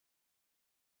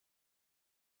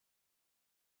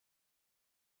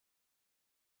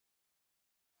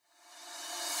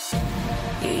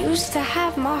used to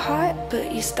have my heart,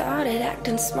 but you started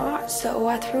acting smart, so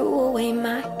I threw away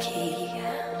my key.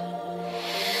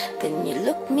 Then you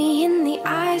looked me in the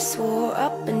eye, swore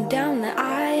up and down that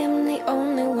I am the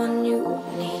only one you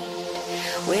need.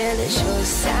 Well, it sure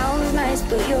sounds nice,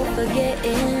 but you're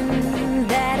forgetting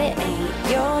that it ain't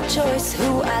your choice who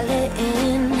I let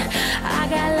in. I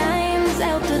got lines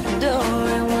out the door,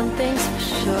 and one thing's for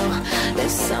sure,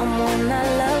 there's someone I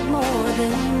love more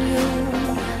than you.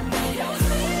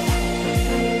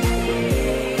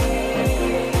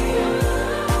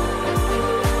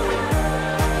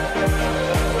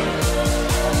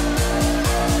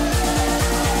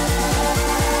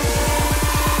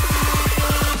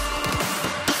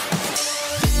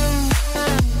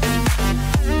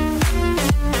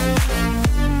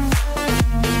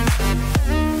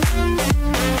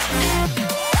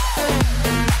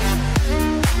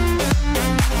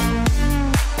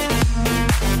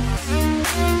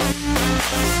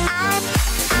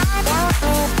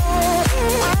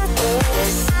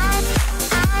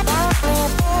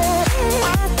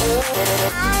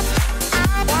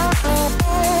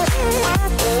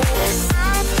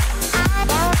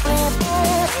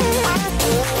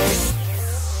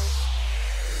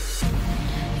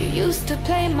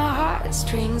 Play my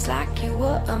heartstrings like you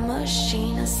were a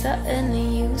machine, and suddenly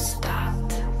you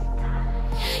stopped.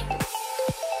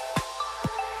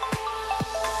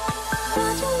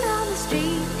 Marching down the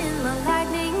street in my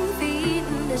lightning feet,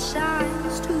 and the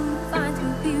shines too fine to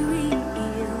be real.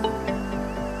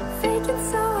 Fake it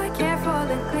so I care for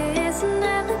the glisten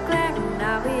and the glare, and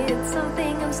now it's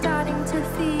something I'm starting to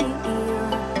feel.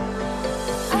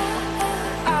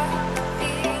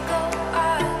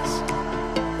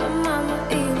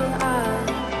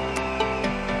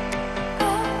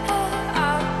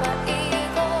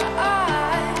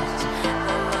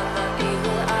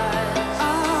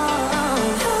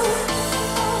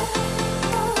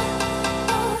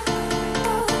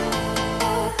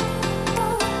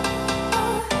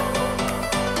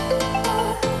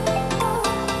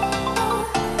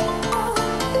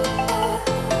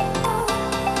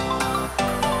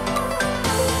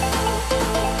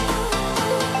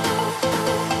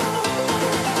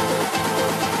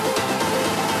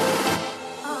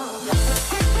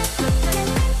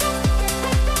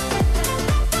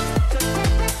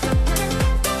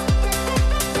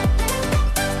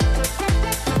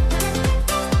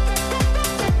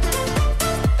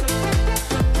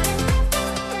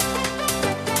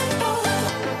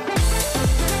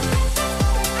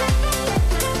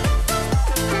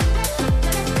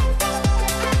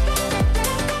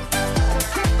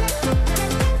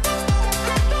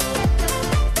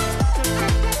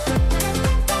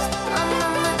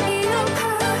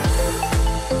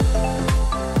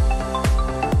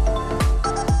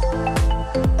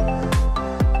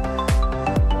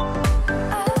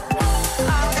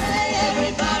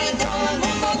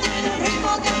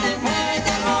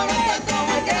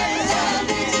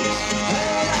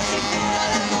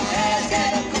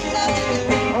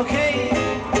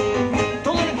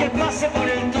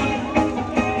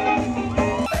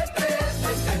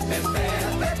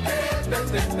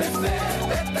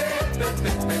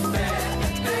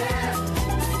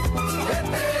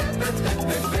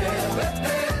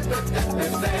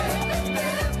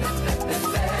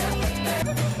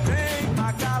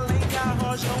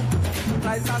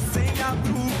 Traz a senha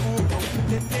do burrão,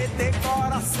 TTT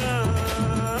coração.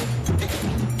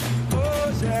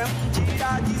 Hoje é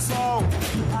dia de sol,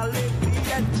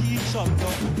 alegria de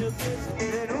xodó. Eu devo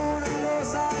querer uma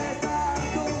rosa, está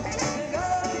tú.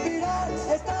 Llegar al final,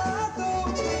 está tú.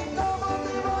 ¿Cómo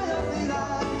te voy a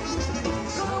olvidar?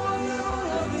 ¿Cómo te voy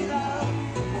a olvidar?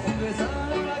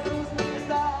 Besando la cruz,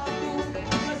 está tú.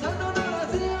 Besando la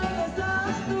oración, está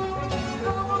tú.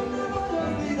 ¿Cómo te voy a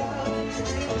olvidar?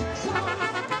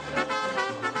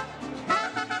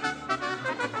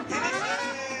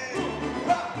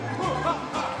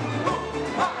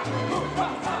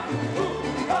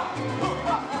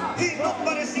 Y no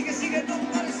pare, sigue, sigue, no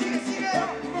pare, sigue, sigue. A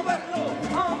moverlo,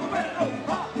 a moverlo,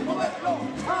 a moverlo,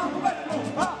 a moverlo,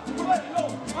 a moverlo,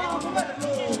 a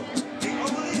moverlo. Y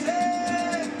como dice,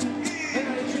 el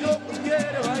mariachi loco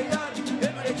quiere bailar,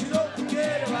 el mariachi loco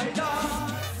quiere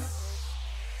bailar.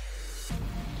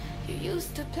 You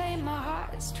used to play my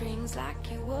heartstrings like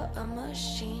you were a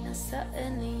machine, and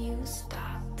suddenly you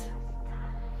stopped.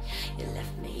 You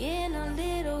left me in a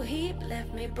little heap,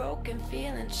 left me broken,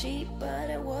 feeling cheap, but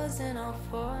it wasn't all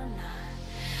for naught.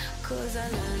 'Cause I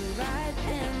learned right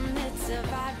then that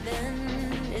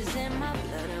surviving is in my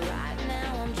blood right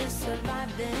now. I'm just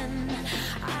surviving.